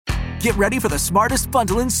Get ready for the smartest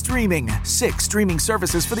bundle in streaming. 6 streaming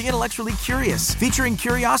services for the intellectually curious, featuring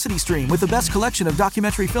Curiosity Stream with the best collection of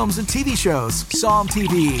documentary films and TV shows, Psalm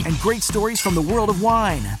TV, and great stories from the world of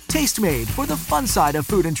wine. Tastemade for the fun side of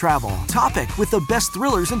food and travel. Topic with the best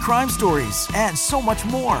thrillers and crime stories, and so much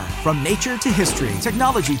more. From nature to history,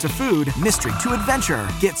 technology to food, mystery to adventure.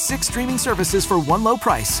 Get 6 streaming services for one low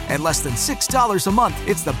price at less than $6 a month.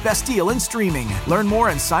 It's the best deal in streaming. Learn more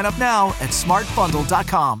and sign up now at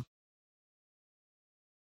smartbundle.com.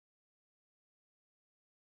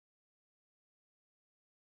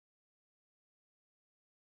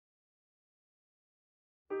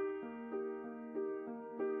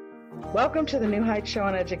 Welcome to the New Heights Show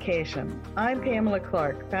on Education. I'm Pamela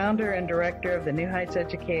Clark, founder and director of the New Heights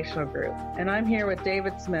Educational Group, and I'm here with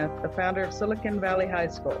David Smith, the founder of Silicon Valley High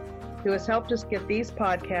School, who has helped us get these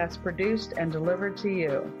podcasts produced and delivered to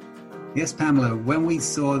you. Yes, Pamela, when we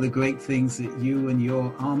saw the great things that you and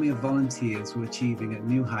your army of volunteers were achieving at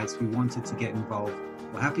New Heights, we wanted to get involved.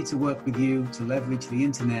 We're happy to work with you to leverage the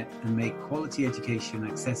internet and make quality education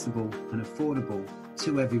accessible and affordable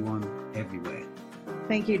to everyone, everywhere.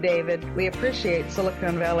 Thank you, David. We appreciate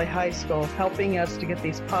Silicon Valley High School helping us to get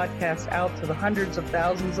these podcasts out to the hundreds of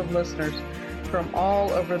thousands of listeners from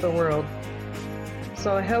all over the world.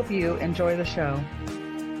 So I hope you enjoy the show.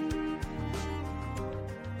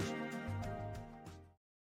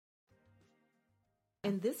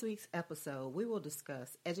 In this week's episode, we will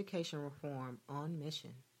discuss education reform on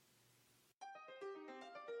mission.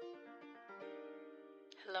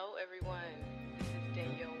 Hello, everyone. This is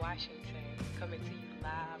Danielle Washington coming to you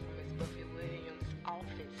live from Ms. Buffie Williams'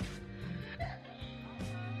 office.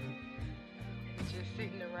 Just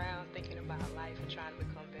sitting around thinking about life and trying to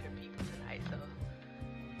become better people tonight, so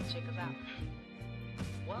check us out.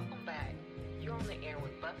 Welcome back. You're on the air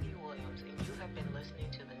with Buffie Williams, and you have been listening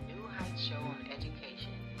to the New Heights Show on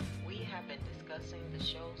Education. We have been discussing the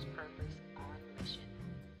show's purpose on mission.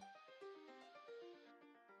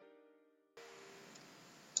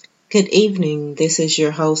 Good evening. This is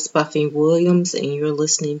your host, Buffie Williams, and you're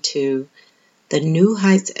listening to the New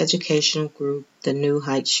Heights Educational Group, the New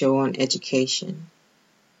Heights Show on Education.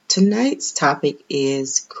 Tonight's topic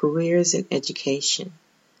is careers in education.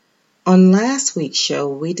 On last week's show,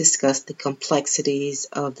 we discussed the complexities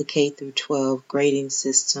of the K-12 grading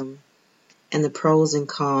system and the pros and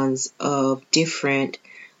cons of different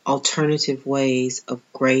alternative ways of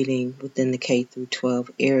grading within the K-12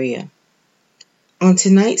 area. On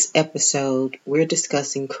tonight's episode, we're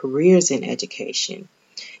discussing careers in education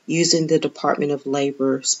using the Department of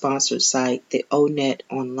Labor sponsored site, the ONET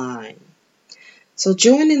Online. So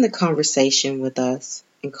join in the conversation with us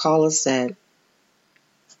and call us at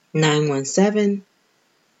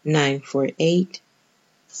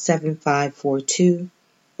 917-948-7542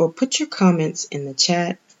 or put your comments in the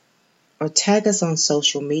chat or tag us on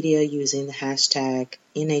social media using the hashtag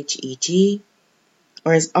NHEG.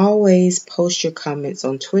 Or as always, post your comments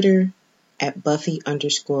on Twitter at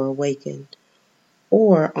Buffy_Awakened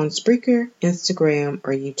or on Spreaker, Instagram,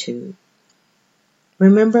 or YouTube.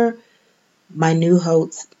 Remember, my New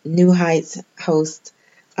Heights host,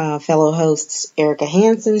 fellow hosts Erica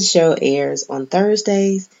Hansen's show airs on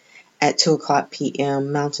Thursdays at 2 o'clock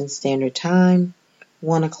p.m. Mountain Standard Time,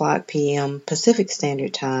 1 o'clock p.m. Pacific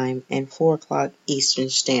Standard Time, and 4 o'clock Eastern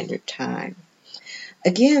Standard Time.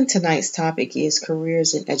 Again, tonight's topic is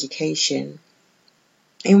careers in education,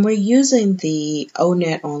 and we're using the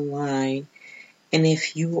ONET Online, and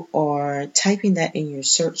if you are typing that in your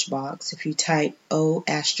search box, if you type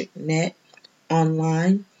O*net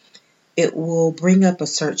online, it will bring up a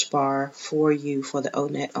search bar for you for the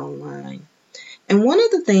ONET Online. And one of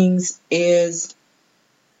the things is,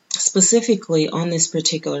 specifically on this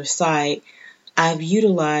particular site, I've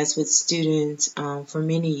utilized with students for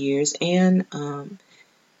many years, and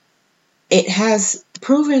it has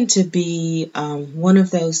proven to be one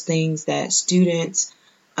of those things that students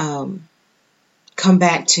come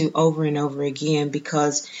back to over and over again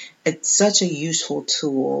because it's such a useful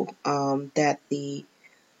tool that the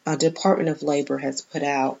Department of Labor has put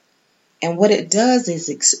out. And what it does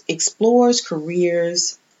is explores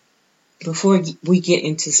careers. Before we get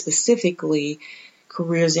into specifically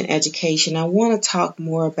careers in education, I want to talk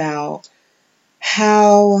more about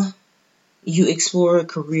how you explore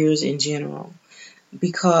careers in general,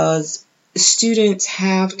 because students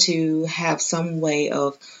have to have some way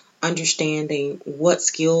of understanding what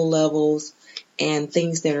skill levels and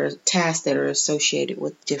things that are tasks that are associated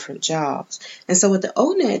with different jobs. And so what the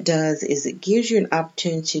ONET does is it gives you an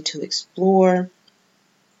opportunity to explore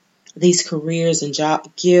these careers and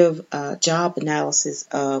give job analysis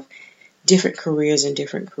of different careers and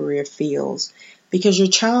different career fields. because your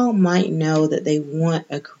child might know that they want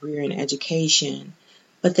a career in education,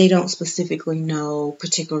 but they don't specifically know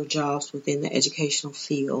particular jobs within the educational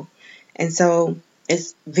field. And so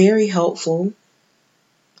it's very helpful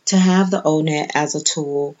to have the ONET as a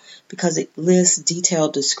tool because it lists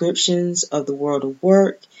detailed descriptions of the world of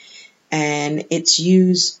work, and it's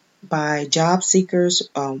used by job seekers,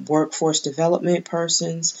 workforce development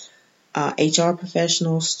persons, HR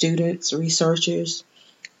professionals, students, researchers,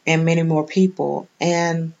 and many more people.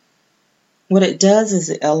 And what it does is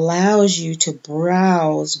it allows you to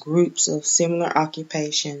browse groups of similar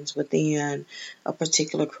occupations within a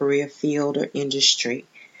particular career field or industry.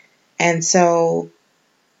 And so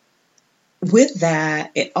with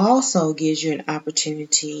that, it also gives you an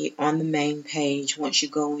opportunity on the main page. Once you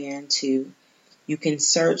go into, you can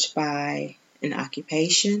search by an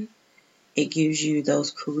occupation. It gives you those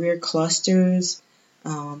career clusters.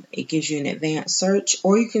 It gives you an advanced search,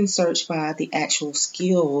 or you can search by the actual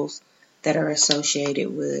skills that are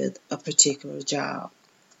associated with a particular job.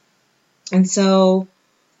 And so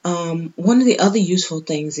one of the other useful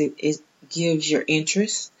things, it gives your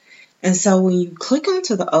interest. And so when you click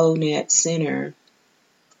onto the ONET Center,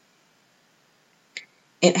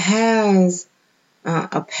 it has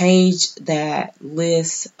a page that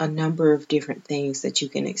lists a number of different things that you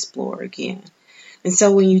can explore again. And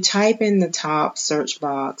so when you type in the top search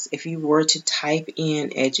box, if you were to type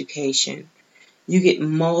in education, you get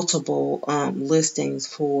multiple listings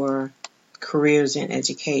for careers in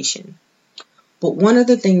education. But one of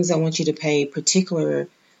the things I want you to pay particular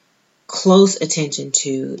close attention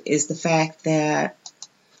to is the fact that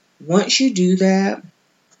once you do that,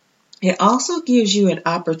 it also gives you an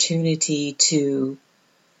opportunity to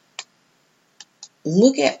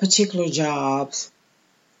look at particular jobs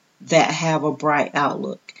that have a bright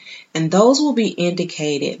outlook. And those will be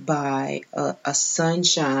indicated by a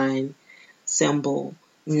sunshine symbol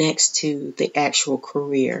next to the actual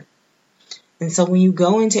career. And so when you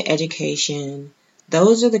go into education,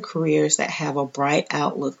 those are the careers that have a bright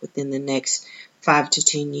outlook within the next 5 to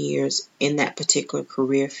 10 years in that particular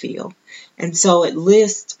career field. And so it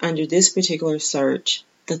lists under this particular search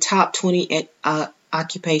the top 20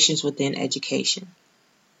 occupations within education.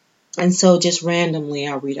 And so just randomly,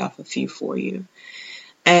 I'll read off a few for you.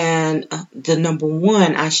 And the number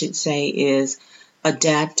one, I should say, is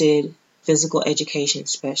adapted physical education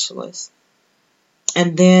specialist.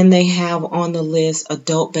 And then they have on the list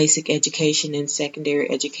adult basic education and secondary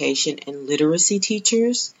education and literacy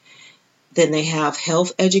teachers. Then they have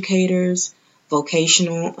health educators,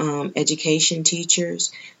 vocational education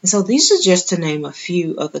teachers. And so these are just to name a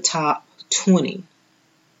few of the top 20.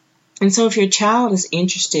 And so if your child is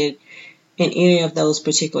interested in any of those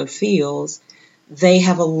particular fields, they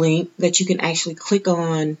have a link that you can actually click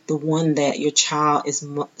on the one that your child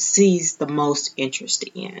sees the most interest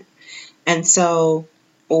in. And so,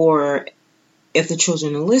 or if the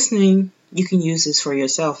children are listening, you can use this for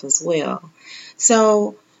yourself as well.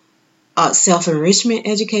 So, self-enrichment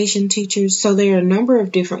education teachers. So there are a number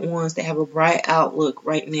of different ones that have a bright outlook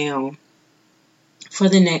right now for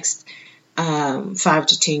the next 5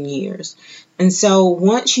 to 10 years. And so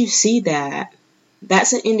once you see that,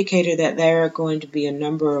 that's an indicator that there are going to be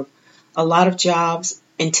a lot of jobs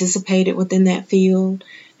anticipated within that field.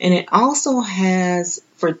 And it also has,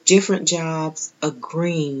 for different jobs, a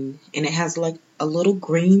green, and it has like a little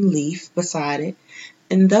green leaf beside it.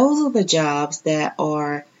 And those are the jobs that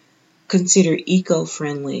are considered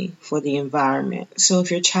eco-friendly for the environment. So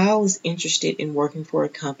if your child is interested in working for a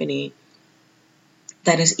company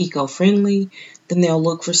that is eco-friendly, then they'll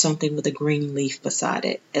look for something with a green leaf beside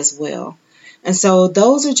it as well. And so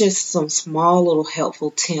those are just some small little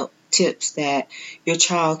helpful tips that your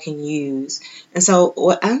child can use. And so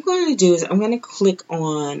what I'm going to do is I'm going to click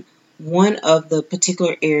on one of the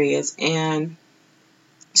particular areas and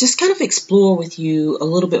just kind of explore with you a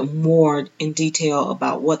little bit more in detail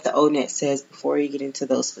about what the ONET says before you get into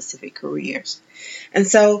those specific careers. And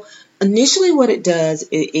so initially what it does,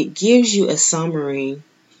 it gives you a summary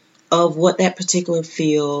of what that particular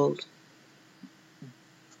field,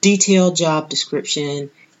 detailed job description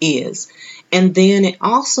is. And then it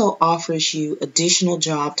also offers you additional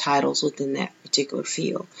job titles within that particular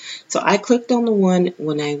field. So I clicked on the one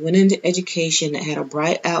when I went into education that had a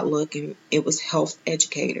bright outlook, and it was health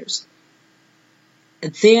educators.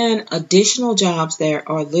 And then additional jobs there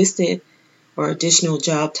are listed, or additional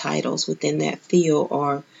job titles within that field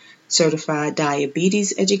are certified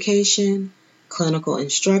diabetes education, clinical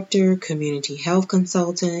instructor, community health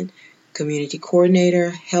consultant, community coordinator,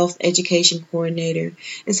 health education coordinator.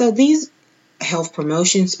 And so these health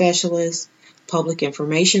promotion specialists, public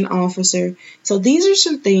information officer. So these are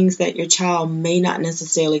some things that your child may not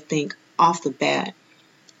necessarily think off the bat.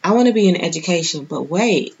 I want to be in education, but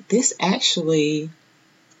wait, this actually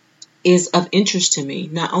is of interest to me.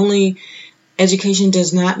 Not only education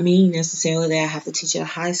does not mean necessarily that I have to teach at a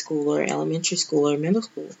high school or elementary school or middle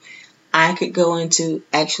school. I could go into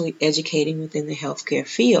actually educating within the healthcare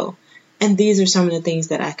field. And these are some of the things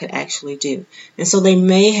that I could actually do. And so they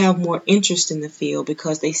may have more interest in the field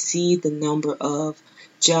because they see the number of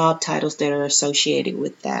job titles that are associated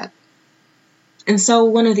with that. And so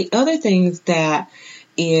one of the other things that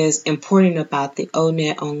is important about the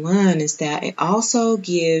ONET Online is that it also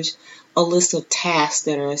gives a list of tasks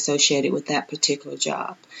that are associated with that particular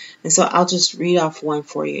job. And so I'll just read off one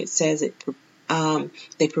for you. It says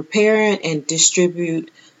they prepare and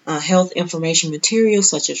distribute health information materials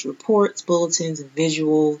such as reports, bulletins, and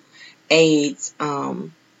visual aids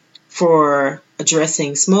for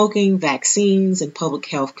addressing smoking, vaccines, and public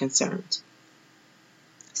health concerns.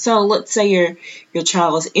 So let's say your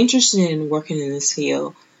child is interested in working in this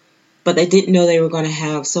field, but they didn't know they were going to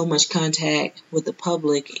have so much contact with the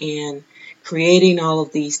public and creating all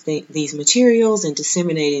of these materials and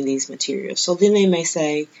disseminating these materials. So then they may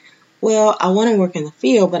say, well, I want to work in the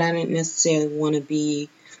field, but I didn't necessarily want to be,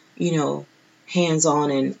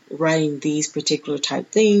 hands-on and writing these particular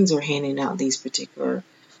type things or handing out these particular,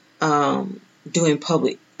 doing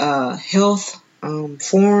public health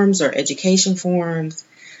forms or education forms.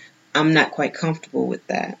 I'm not quite comfortable with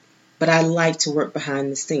that, but I like to work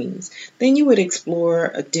behind the scenes. Then you would explore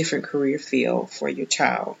a different career field for your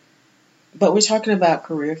child. But we're talking about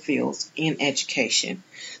career fields in education.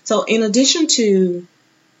 So in addition to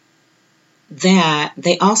that,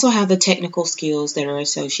 they also have the technical skills that are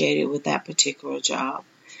associated with that particular job.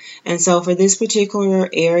 And so for this particular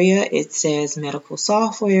area, it says medical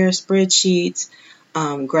software, spreadsheets,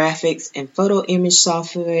 graphics and photo image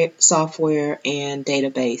software and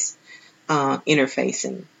database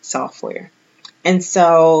interfacing software. And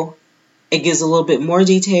so it gives a little bit more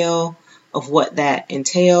detail of what that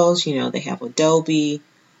entails. They have Adobe,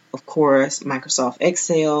 of course, Microsoft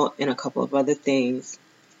Excel, and a couple of other things.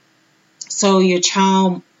 So your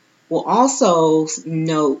child will also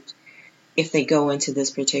note, if they go into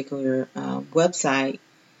this particular website,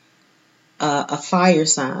 a fire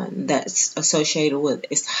sign that's associated with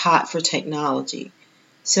it's hot for technology.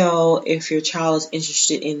 So if your child is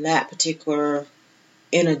interested in that particular,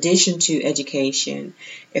 in addition to education,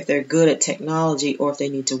 if they're good at technology or if they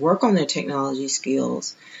need to work on their technology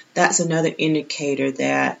skills, that's another indicator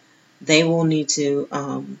that they will need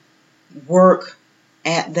to work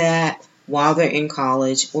at that while they're in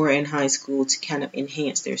college or in high school to kind of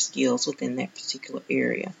enhance their skills within that particular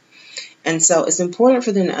area. And so it's important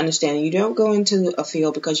for them to understand you don't go into a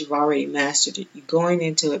field because you've already mastered it. You're going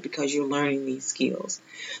into it because you're learning these skills.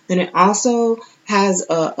 Then it also has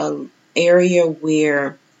a area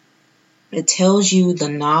where it tells you the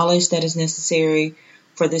knowledge that is necessary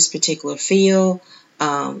for this particular field,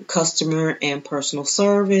 customer and personal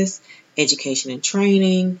service, education and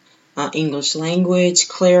training, English language,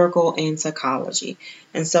 clerical, and psychology.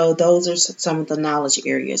 And so those are some of the knowledge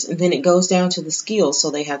areas. And then it goes down to the skills. So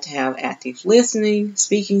they have to have active listening,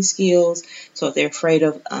 speaking skills. So if they're afraid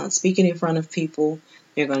of speaking in front of people,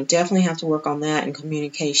 they're going to definitely have to work on that and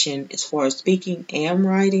communication as far as speaking and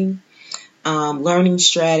writing, learning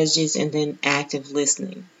strategies, and then active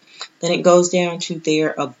listening. Then it goes down to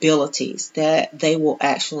their abilities that they will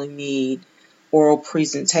actually need: oral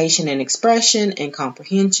presentation and expression and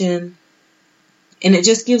comprehension. And it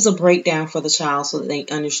just gives a breakdown for the child so that they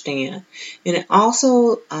understand. And it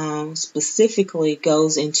also specifically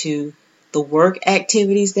goes into the work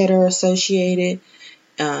activities that are associated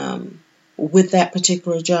with that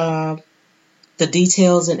particular job, the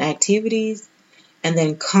details and activities, and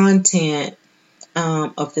then content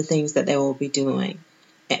of the things that they will be doing.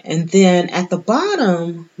 And then at the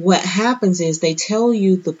bottom, what happens is they tell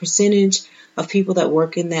you the percentage of people that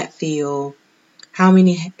work in that field, how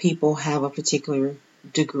many people have a particular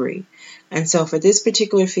degree. And so for this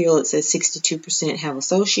particular field, it says 62% have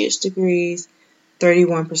associate's degrees,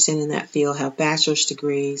 31% in that field have bachelor's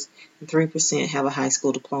degrees, and 3% have a high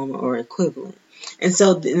school diploma or equivalent. And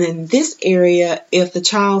so in this area, if the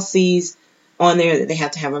child sees on there that they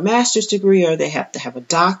have to have a master's degree or they have to have a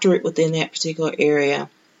doctorate within that particular area,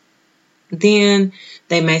 then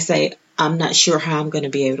they may say, I'm not sure how I'm going to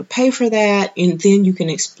be able to pay for that. And then you can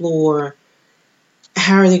explore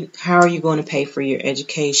how are you going to pay for your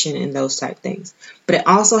education and those type things. But it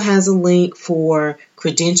also has a link for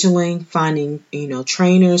credentialing, finding,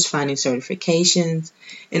 trainers, finding certifications,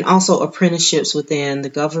 and also apprenticeships within the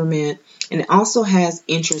government. And it also has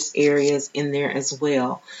interest areas in there as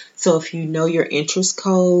well. So if you know your interest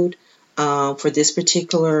code for this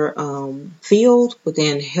particular field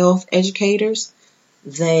within health educators,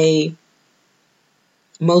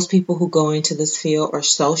 most people who go into this field are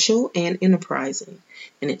social and enterprising,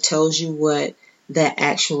 and it tells you what that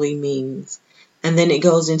actually means. And then it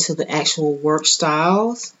goes into the actual work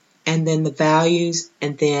styles, and then the values,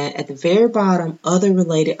 and then at the very bottom, other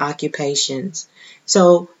related occupations.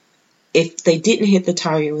 So if they didn't hit the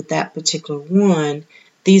target with that particular one,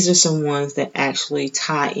 these are some ones that actually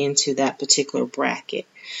tie into that particular bracket.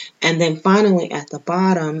 And then finally at the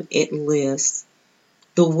bottom, it lists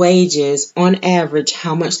the wages on average,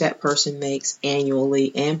 how much that person makes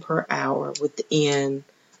annually and per hour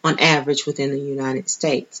on average within the United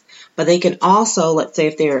States. But they can also, let's say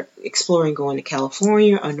if they're exploring going to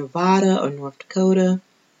California or Nevada or North Dakota,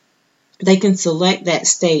 they can select that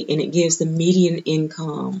state and it gives the median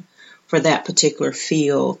income for that particular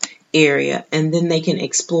field area. And then they can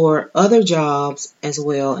explore other jobs as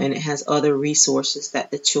well, and it has other resources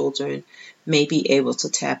that the children may be able to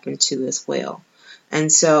tap into as well. And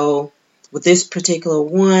so with this particular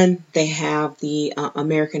one, they have the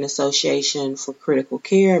American Association for Critical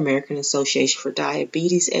Care, American Association for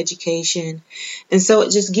Diabetes Education. And so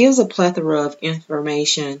it just gives a plethora of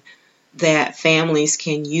information that families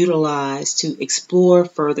can utilize to explore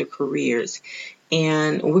further careers.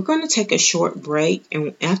 And we're going to take a short break,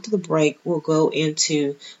 and after the break, we'll go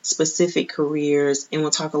into specific careers, and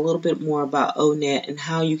we'll talk a little bit more about ONET and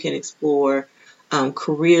how you can explore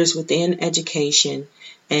careers within education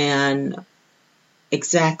and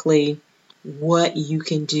exactly what you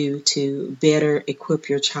can do to better equip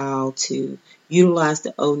your child to utilize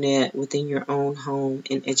the ONET within your own home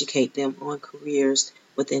and educate them on careers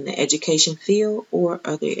within the education field or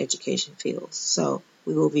other education fields. So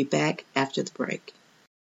we will be back after the break.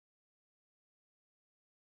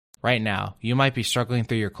 Right now, you might be struggling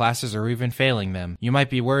through your classes or even failing them. You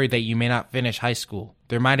might be worried that you may not finish high school.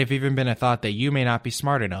 There might have even been a thought that you may not be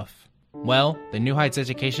smart enough. Well, the New Heights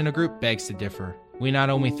Educational Group begs to differ. We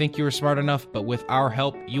not only think you are smart enough, but with our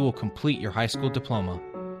help, you will complete your high school diploma.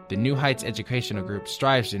 The New Heights Educational Group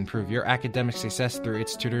strives to improve your academic success through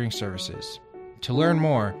its tutoring services. To learn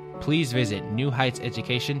more, please visit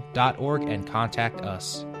newheightseducation.org and contact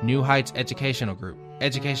us. New Heights Educational Group,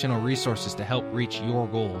 educational resources to help reach your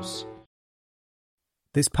goals.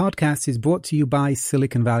 This podcast is brought to you by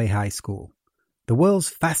Silicon Valley High School, the world's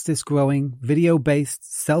fastest growing, video-based,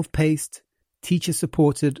 self-paced,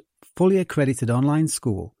 teacher-supported, fully accredited online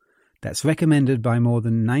school that's recommended by more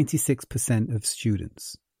than 96% of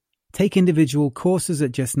students. Take individual courses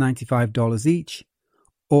at just $95 each,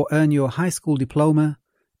 or earn your high school diploma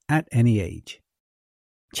at any age.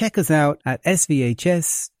 Check us out at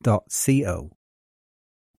svhs.co.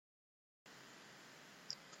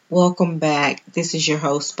 Welcome back. This is your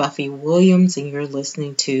host, Buffie Williams, and you're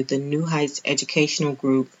listening to the New Heights Educational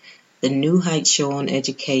Group, the New Heights Show on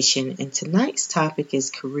Education, and tonight's topic is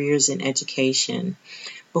careers in education.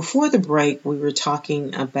 Before the break, we were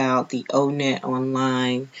talking about the ONET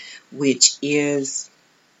Online, which is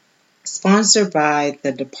sponsored by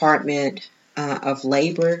the Department of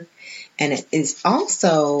Labor, and it is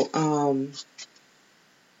also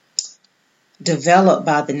developed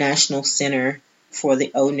by the National Center for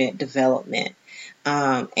the ONET Development.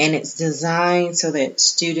 And it's designed so that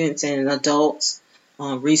students and adults,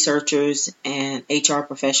 researchers, and HR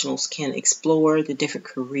professionals can explore the different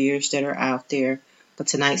careers that are out there. But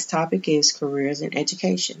tonight's topic is careers in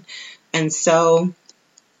education. And so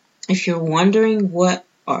if you're wondering what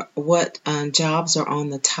jobs are on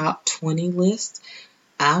the top 20 list,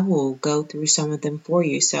 I will go through some of them for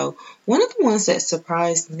you. So one of the ones that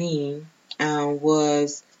surprised me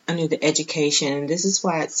was under the education, and this is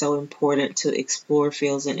why it's so important to explore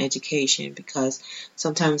fields in education, because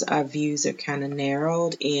sometimes our views are kind of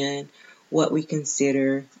narrowed in what we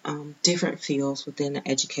consider different fields within the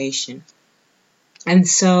education. And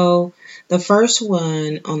so the first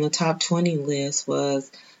one on the top 20 list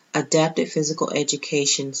was Adapted Physical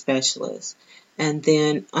Education Specialist. And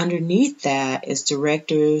then underneath that is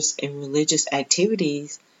Directors in Religious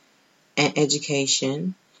Activities and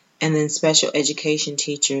Education. And then Special Education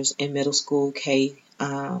Teachers in middle school,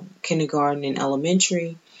 kindergarten and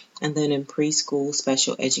elementary. And then in preschool,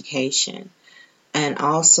 Special Education. And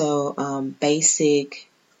also Basic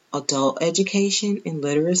Adult Education and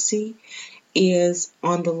Literacy. is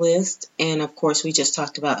on the list. And of course, we just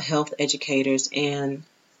talked about health educators and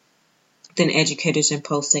then educators in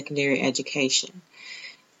post-secondary education.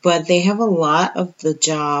 But they have a lot of the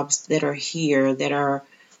jobs that are here that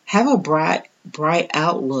have a bright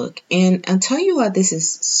outlook. And I'll tell you why this is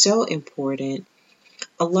so important.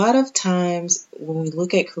 A lot of times when we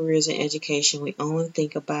look at careers in education, we only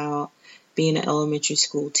think about being an elementary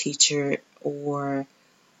school teacher or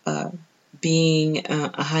being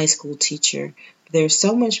a high school teacher. There's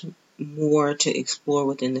so much more to explore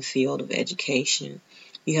within the field of education.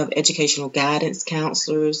 You have educational guidance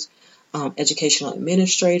counselors, educational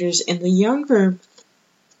administrators, and the younger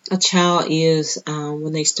a child is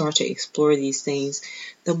when they start to explore these things,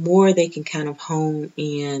 the more they can kind of hone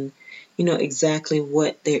in, exactly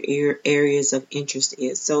what their areas of interest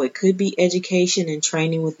is. So it could be education and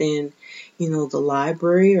training within, the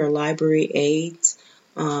library or library aides,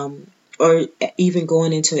 or even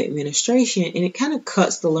going into administration, and it kind of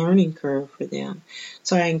cuts the learning curve for them.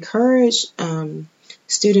 So I encourage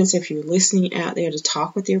students, if you're listening out there, to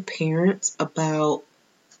talk with your parents about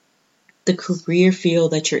the career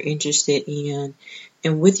field that you're interested in,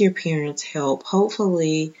 and with your parents' help,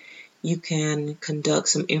 hopefully you can conduct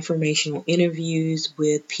some informational interviews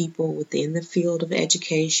with people within the field of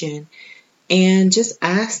education and just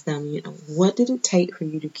ask them, what did it take for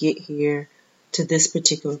you to get here to this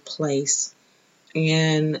particular place?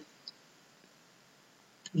 And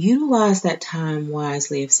utilize that time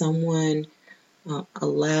wisely. If someone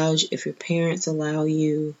if your parents allow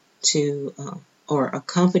you to or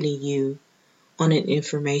accompany you on an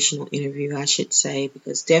informational interview, I should say,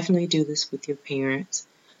 because definitely do this with your parents,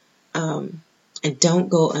 and don't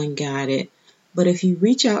go unguided. But if you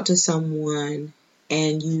reach out to someone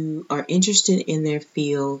and you are interested in their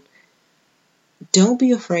field, don't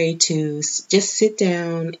be afraid to just sit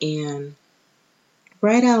down and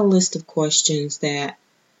write out a list of questions that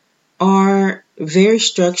are very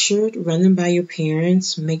structured. Run them by your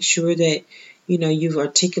parents. Make sure that you've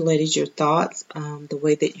articulated your thoughts the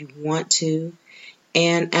way that you want to,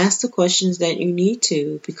 and ask the questions that you need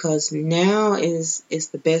to, because now is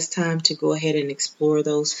the best time to go ahead and explore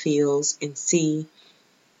those fields and see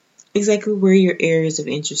exactly where your areas of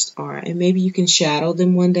interest are. And maybe you can shadow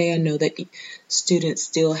them one day. I know that students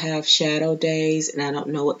still have shadow days, and I don't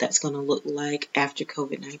know what that's going to look like after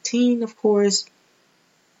COVID-19, of course.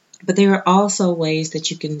 But there are also ways that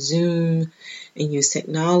you can Zoom and use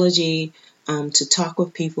technology to talk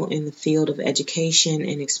with people in the field of education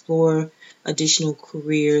and explore additional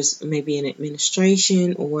careers, maybe in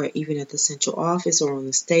administration or even at the central office or on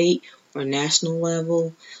the state or national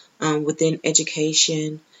level within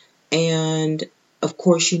education. And of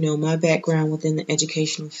course, my background within the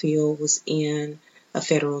educational field was in a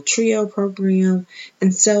federal TRIO program.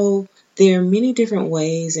 And so there are many different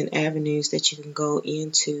ways and avenues that you can go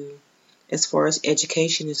into as far as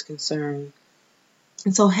education is concerned.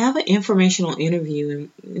 And so have an informational interview,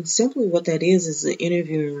 and simply what that is an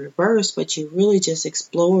interview in reverse, but you're really just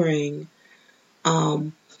exploring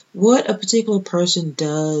what a particular person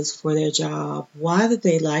does for their job, why did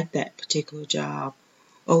they like that particular job,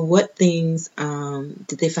 or what things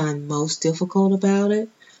did they find most difficult about it,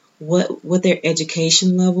 what their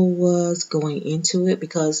education level was going into it,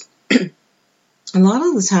 because a lot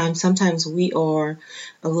of the time, sometimes we are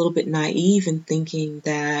a little bit naive in thinking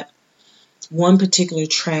that one particular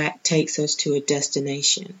track takes us to a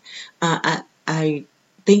destination. I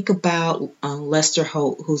think about Lester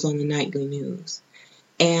Holt, who's on the nightly news,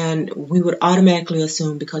 and we would automatically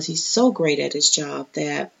assume, because he's so great at his job,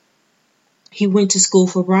 that he went to school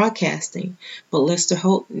for broadcasting. But Lester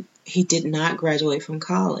Holt, he did not graduate from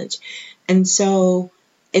college. And so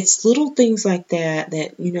it's little things like that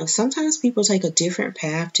sometimes people take a different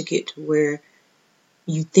path to get to where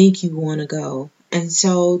you think you want to go. And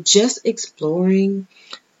so just exploring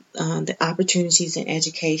the opportunities in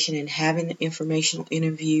education and having the informational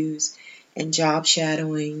interviews and job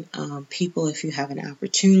shadowing people, if you have an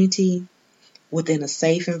opportunity within a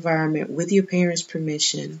safe environment with your parents'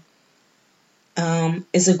 permission,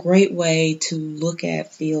 is a great way to look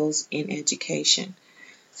at fields in education.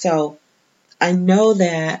 So I know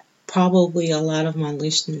that probably a lot of my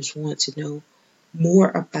listeners want to know more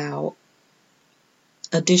about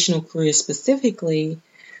additional careers, specifically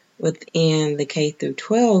within the K through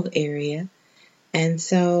 12 area. And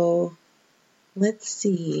so let's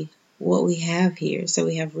see what we have here. So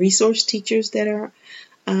we have resource teachers that are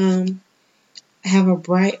have a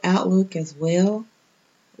bright outlook as well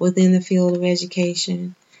within the field of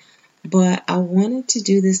education. But I wanted to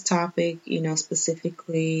do this topic,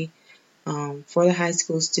 specifically for the high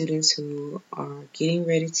school students who are getting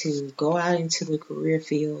ready to go out into the career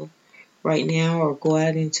field right now or go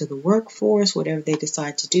out into the workforce, whatever they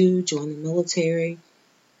decide to do, join the military.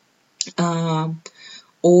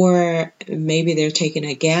 Or maybe they're taking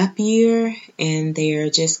a gap year and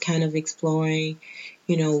they're just kind of exploring,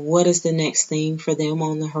 what is the next thing for them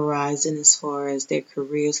on the horizon as far as their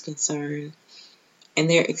career is concerned. And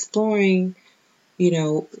they're exploring,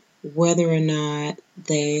 whether or not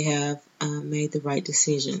they have made the right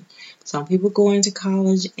decision. Some people go into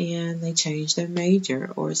college and they change their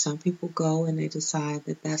major, or some people go and they decide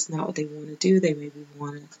that that's not what they want to do. They maybe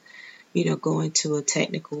want to, go into a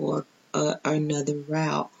technical or another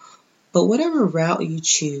route. But whatever route you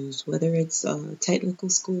choose, whether it's technical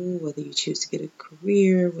school, whether you choose to get a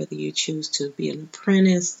career, whether you choose to be an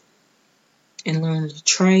apprentice and learn a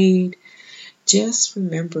trade, just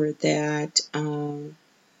remember that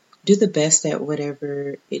do the best at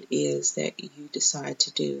whatever it is that you decide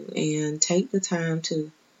to do, and take the time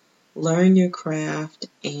to learn your craft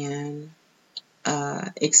and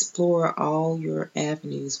explore all your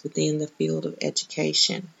avenues within the field of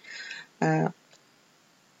education. I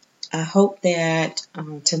hope that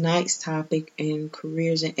tonight's topic in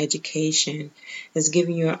careers in education has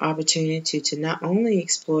given you an opportunity to not only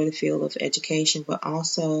explore the field of education, but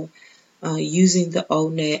also using the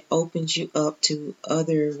ONET opens you up to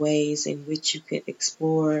other ways in which you could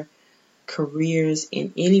explore careers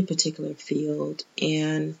in any particular field.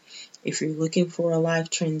 And if you're looking for a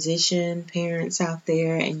life transition, parents out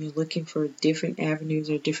there, and you're looking for different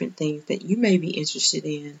avenues or different things that you may be interested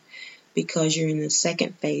in because you're in the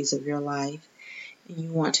second phase of your life and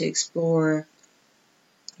you want to explore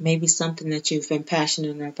maybe something that you've been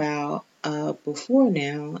passionate about before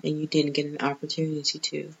now and you didn't get an opportunity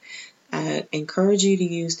to, I encourage you to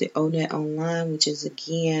use the ONET Online, which is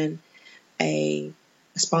again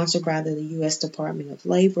sponsored by the U.S. Department of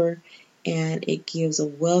Labor, and it gives a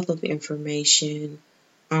wealth of information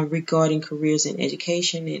regarding careers in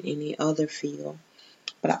education and any other field.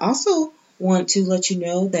 But I also want to let you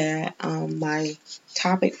know that my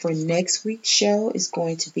topic for next week's show is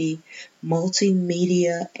going to be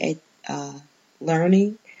multimedia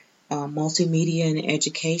learning, multimedia and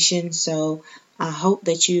education. So I hope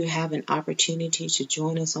that you have an opportunity to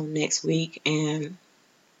join us on next week. And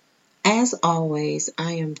as always,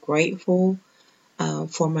 I am grateful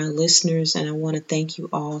for my listeners, and I want to thank you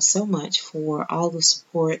all so much for all the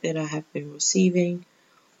support that I have been receiving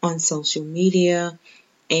on social media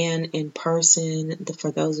and in person.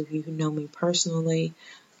 For those of you who know me personally,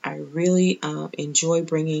 I really enjoy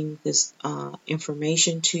bringing this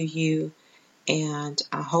information to you, and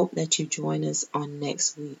I hope that you join us on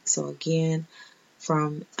next week. So again,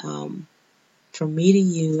 from me to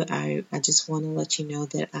you, I just want to let you know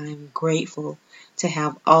that I'm grateful to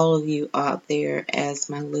have all of you out there as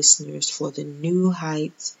my listeners for the New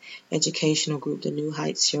Heights Educational Group, the New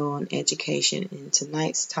Heights Show on Education. And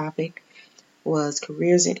tonight's topic was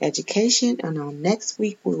careers in education, and on next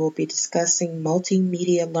week we will be discussing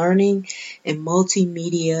multimedia learning and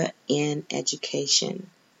multimedia in education.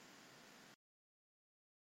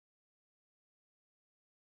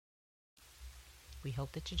 We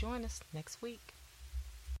hope that you join us next week.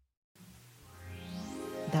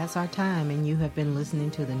 That's our time, and you have been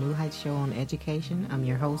listening to the New Heights Show on Education. I'm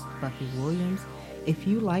your host, Buffie Williams. If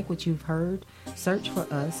you like what you've heard, search for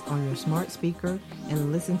us on your smart speaker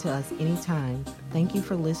and listen to us anytime. Thank you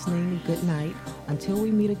for listening. Good night. Until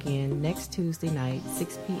we meet again next Tuesday night,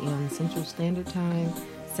 6 p.m. Central Standard Time,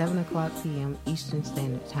 7 o'clock p.m. Eastern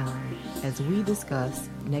Standard Time, as we discuss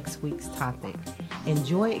next week's topic.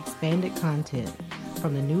 Enjoy expanded content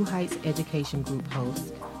from the New Heights Education Group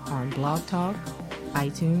hosts on Blog Talk,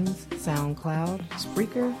 iTunes, SoundCloud,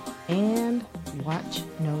 Spreaker, and Watch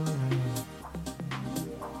No Learn.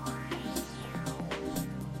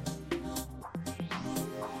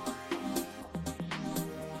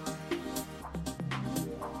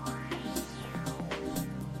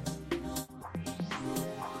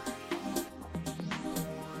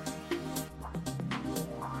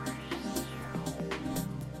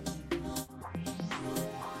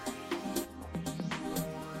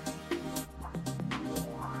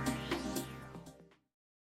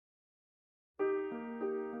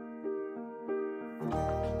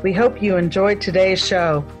 We hope you enjoyed today's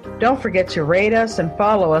show. Don't forget to rate us and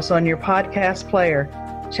follow us on your podcast player.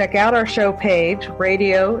 Check out our show page,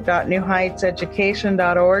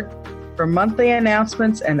 radio.newheightseducation.org, for monthly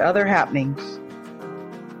announcements and other happenings.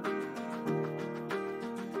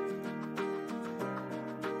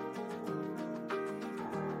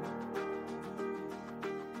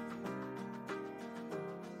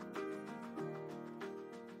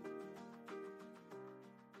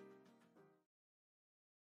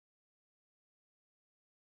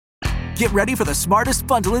 Get ready for the smartest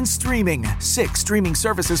bundle in streaming. 6 streaming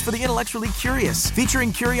services for the intellectually curious,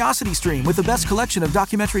 featuring Curiosity Stream with the best collection of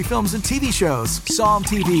documentary films and TV shows, Psalm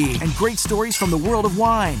TV, and great stories from the world of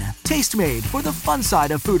wine, Tastemade for the fun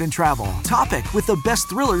side of food and travel, Topic with the best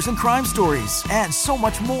thrillers and crime stories, and so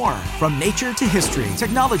much more. From nature to history,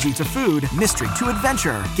 technology to food, mystery to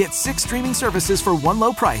adventure. Get 6 streaming services for one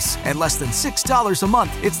low price and less than $6 a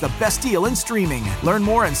month. It's the best deal in streaming. Learn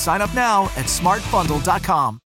more and sign up now at smartbundle.com.